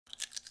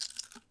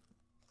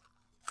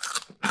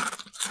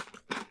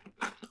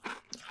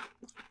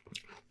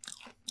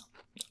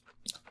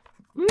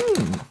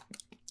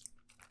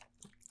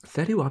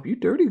Fetty Wap, you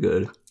dirty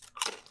good.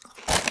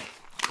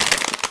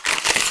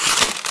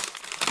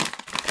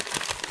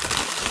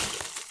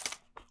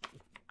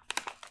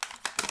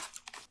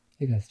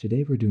 Hey guys,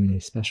 today we're doing a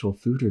special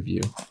food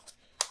review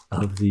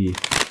of the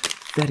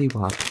Fetty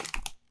Wap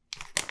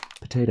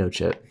potato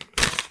chip.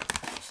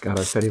 Got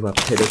our Fetty Wap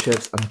potato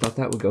chips, and I thought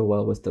that would go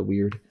well with the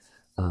weird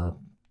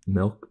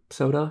milk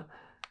soda.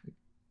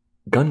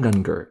 Gun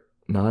Gurt,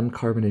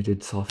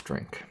 non-carbonated soft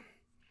drink.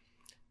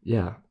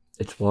 Yeah,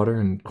 it's water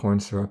and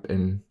corn syrup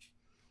and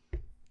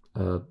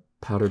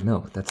powdered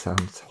milk. That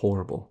sounds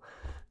horrible,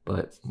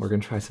 but we're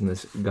gonna try some of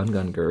this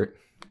Gun Gurt.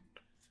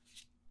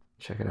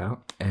 Check it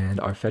out. And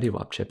our Fetty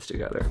Wap chips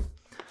together.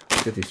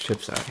 Let's get these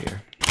chips out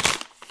here.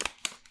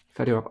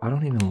 Fetty Wap, I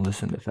don't even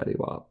listen to Fetty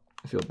Wap.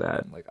 I feel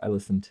bad. Like, I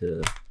listen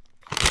to...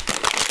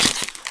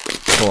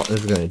 Well,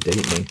 this is gonna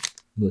date me.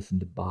 Listen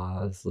to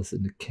Boz,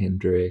 listen to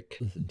Kendrick,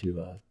 listen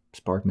to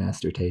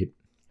Sparkmaster Tape.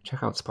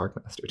 Check out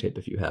Sparkmaster Tape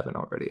if you haven't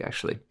already,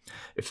 actually.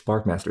 If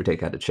Sparkmaster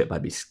Tape had a chip,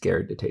 I'd be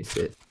scared to taste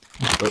it.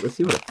 But let's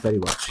see what a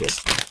Fetty Wap chip,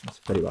 what's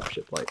a Fetty Wap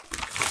chip like.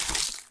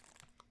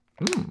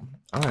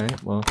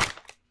 Alright, well...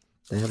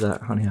 They have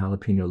that honey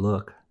jalapeno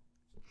look.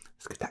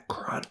 Let's get that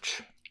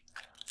crunch.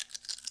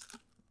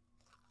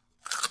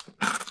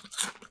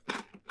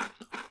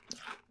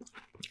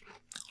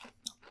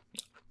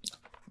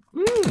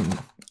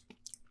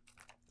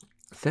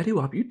 Fetty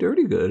Wap, you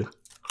dirty good.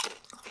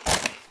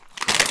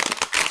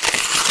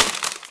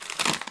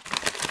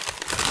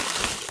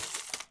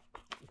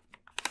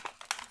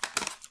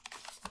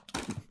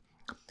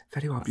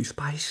 Fetty Wap, you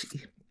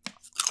spicy.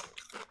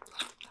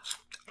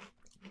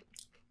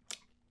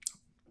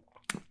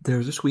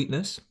 There's a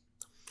sweetness.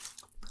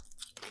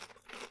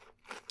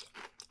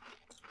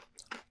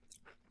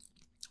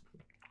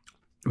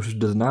 Which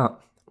does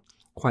not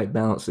quite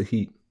balance the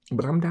heat.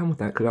 But I'm down with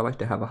that because I like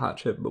to have a hot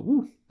chip. But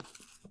woo,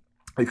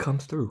 it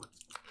comes through.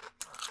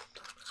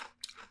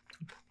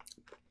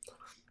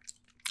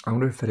 I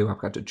wonder if Fetty Wap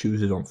got to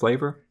choose his own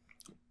flavor.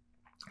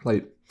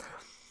 Like,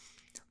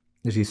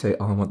 did he say,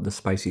 oh, I want the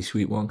spicy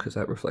sweet one because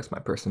that reflects my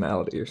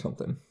personality or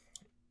something?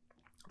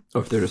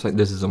 Or if they're just like,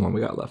 this is the one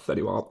we got left,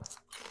 Fetty Wap.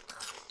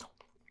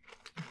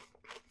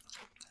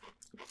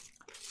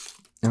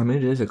 I mean,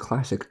 it is a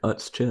classic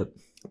Utz chip.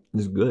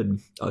 It's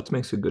good. Utz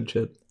makes a good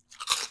chip.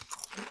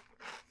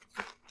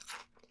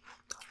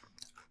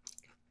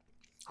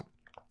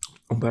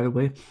 Oh, by the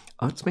way,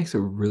 Utz makes a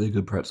really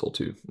good pretzel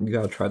too. You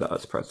gotta try the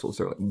Utz pretzels.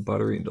 They're like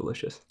buttery and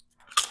delicious.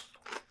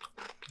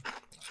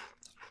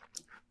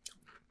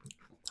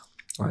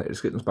 Alright,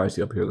 it's getting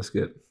spicy up here. Let's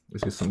get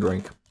some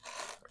drink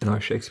in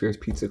our Shakespeare's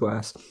pizza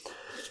glass.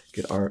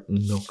 Get our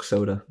milk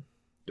soda.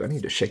 Do I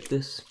need to shake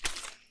this?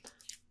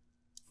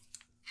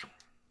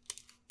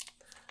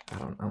 I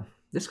don't know.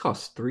 This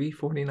costs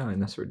 $3.49.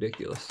 That's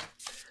ridiculous.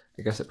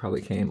 I guess it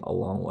probably came a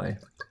long way.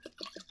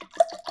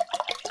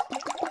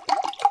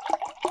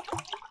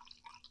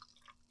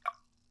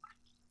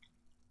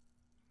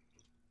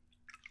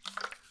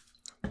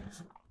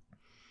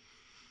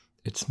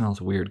 It smells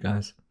weird,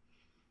 guys.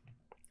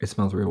 It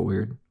smells real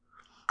weird.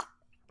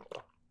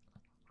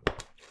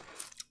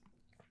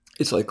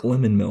 It's like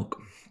lemon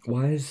milk.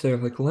 Why is there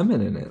like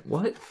lemon in it?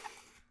 What?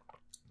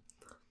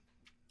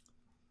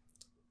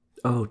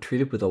 Oh,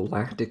 treated with a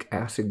lactic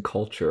acid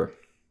culture.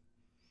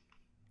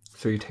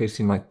 So you're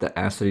tasting like the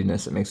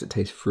acidiness that makes it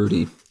taste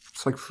fruity.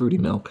 It's like fruity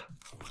milk.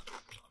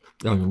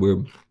 I mean,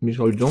 weird.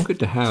 So you don't get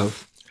to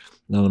have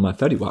none of my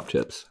Fetty Wap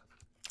chips.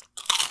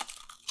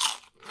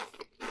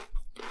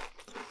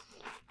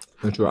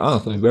 Which are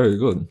honestly very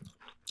good.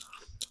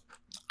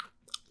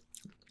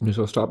 I'm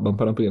just stop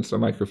bumping up against the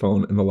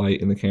microphone and the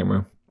light and the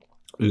camera.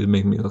 It would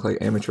make me look like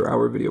amateur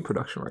hour video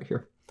production right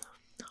here.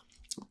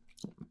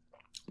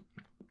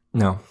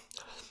 Now,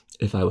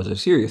 if I was a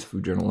serious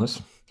food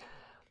journalist,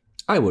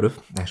 I would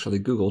have actually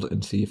Googled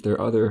and see if there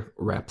are other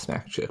rap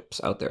snack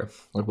chips out there.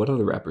 Like, what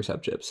other rappers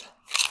have chips?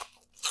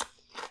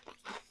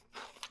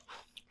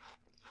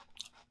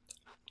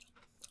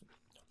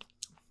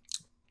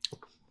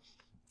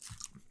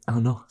 I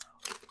don't know.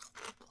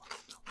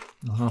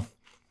 I'm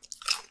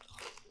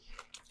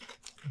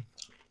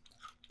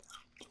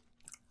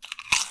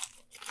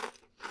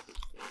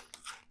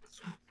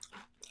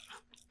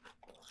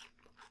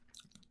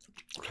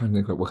trying to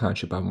think of what kind of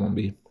chip I want to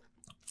be.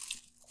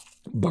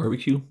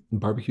 Barbecue?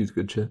 Barbecue's a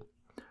good chip.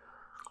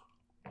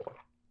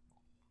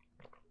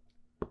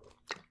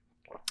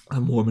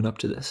 I'm warming up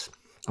to this.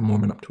 I'm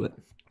warming up to it.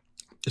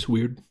 It's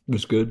weird.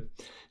 It's good.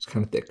 It's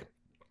kind of thick.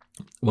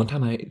 One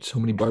time I ate so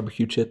many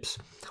barbecue chips,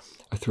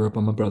 I threw up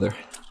on my brother.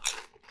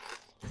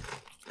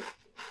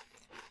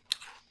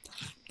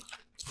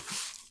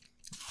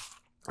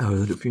 I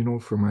was at a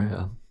funeral for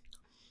my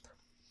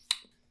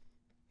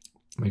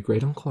my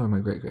great uncle or my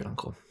great great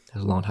uncle. It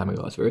was a long time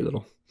ago. I was very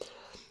little.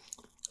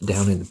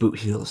 Down in the boot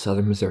heel of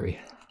southern Missouri.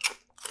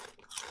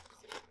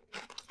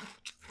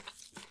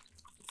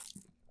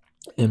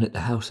 And at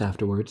the house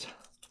afterwards,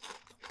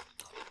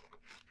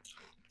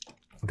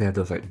 they had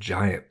those like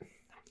giant,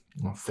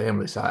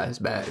 family size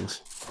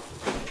bags.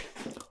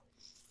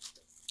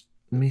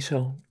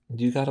 Miso,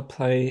 Do you gotta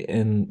play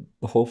in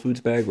the Whole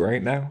Foods bag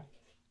right now?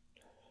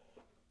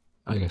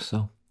 I guess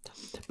so.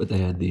 But they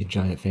had the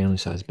giant family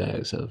size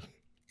bags of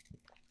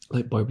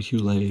like barbecue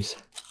Lays.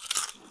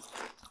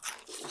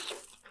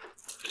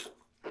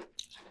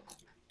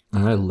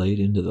 And I laid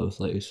into those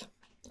Lays.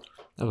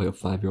 I was like a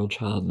 5-year-old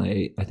child and I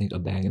ate, I think, a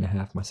bag and a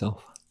half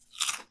myself.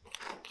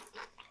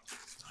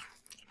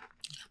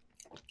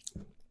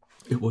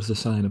 It was a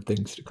sign of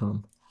things to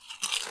come.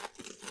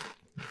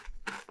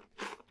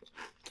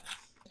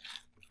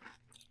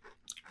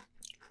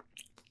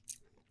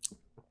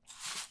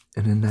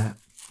 And in that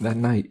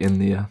night in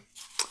the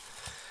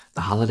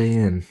Holiday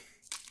Inn,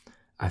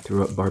 I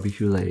threw up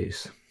barbecue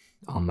Lays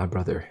on my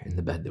brother in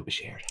the bed that we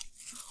shared.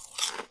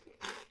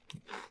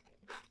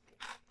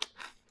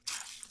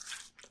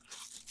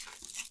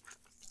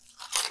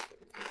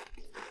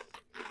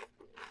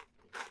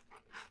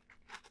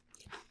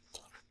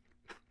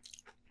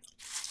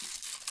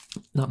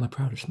 Not my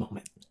proudest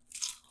moment.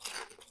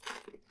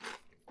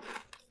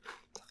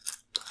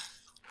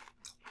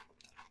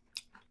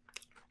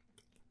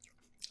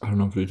 I don't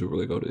know if these will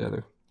really go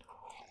together.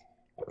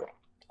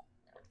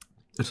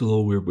 It's a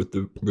little weird with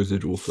the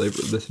residual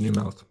flavor of this in your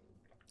mouth.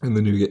 And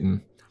then you're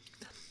getting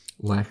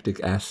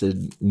lactic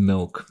acid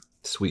milk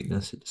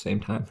sweetness at the same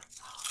time.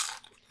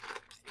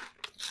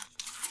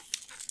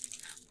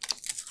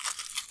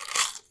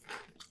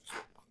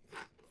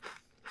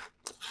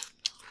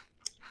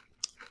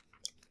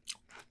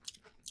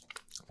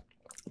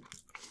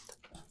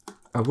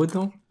 I would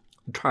though.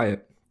 Try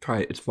it.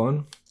 It's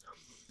fun.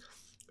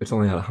 It's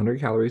only had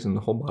 100 calories in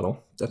the whole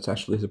bottle. That's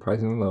actually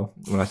surprisingly low.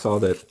 When I saw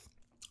that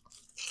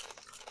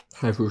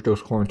high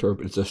fructose corn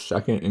syrup is the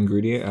second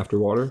ingredient after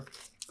water,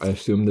 I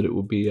assumed that it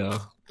would be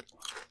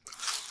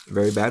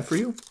very bad for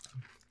you.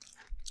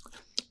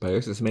 But I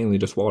guess it's mainly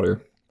just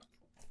water.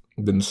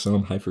 Then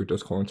some high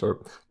fructose corn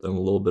syrup, then a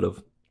little bit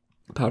of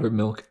powdered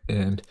milk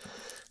and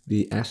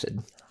the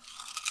acid.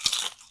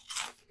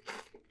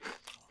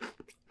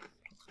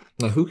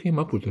 Now, who came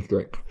up with this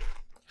drink?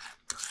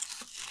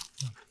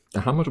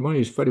 Now, how much money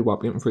is Fetty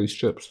Wap getting for these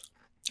chips?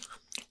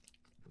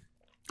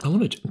 I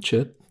want a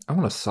chip. I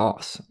want a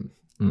sauce.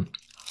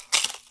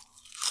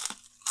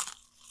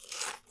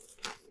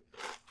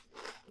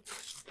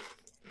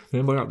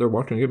 Anybody out there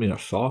watching, give me a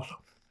sauce?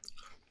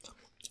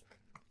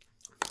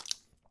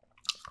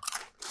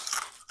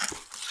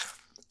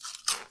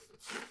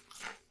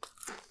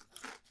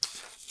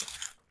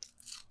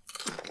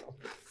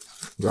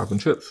 Dropping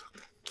chips.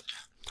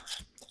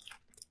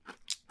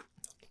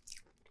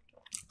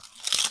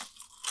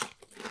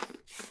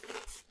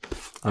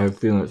 I have a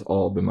feeling it's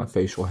all been my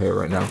facial hair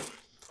right now.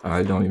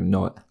 I don't even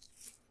know it.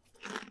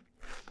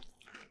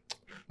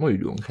 What are you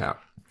doing, cat?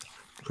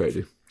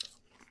 Crazy.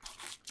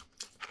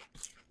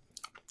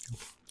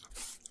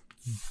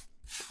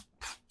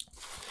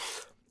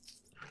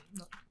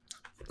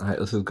 Alright,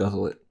 let's just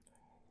guzzle it.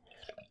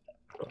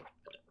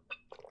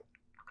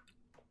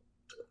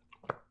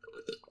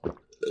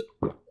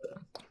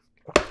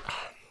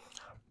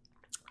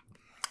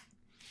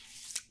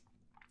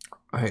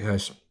 Alright,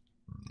 guys.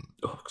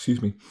 Oh,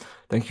 excuse me.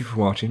 Thank you for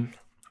watching.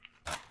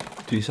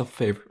 Do yourself a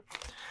favor.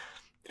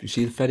 If you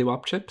see the Fetty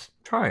Wap chips,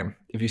 try them.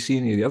 If you see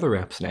any of the other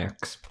wrap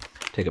snacks,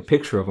 take a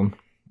picture of them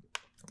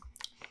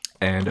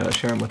and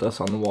share them with us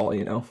on the wall,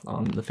 you know,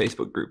 on the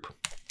Facebook group.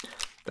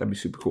 That'd be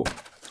super cool.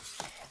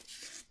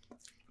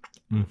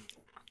 I'm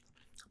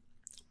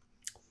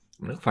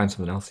gonna find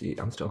something else to eat.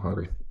 I'm still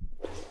hungry.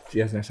 See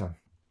you guys next time.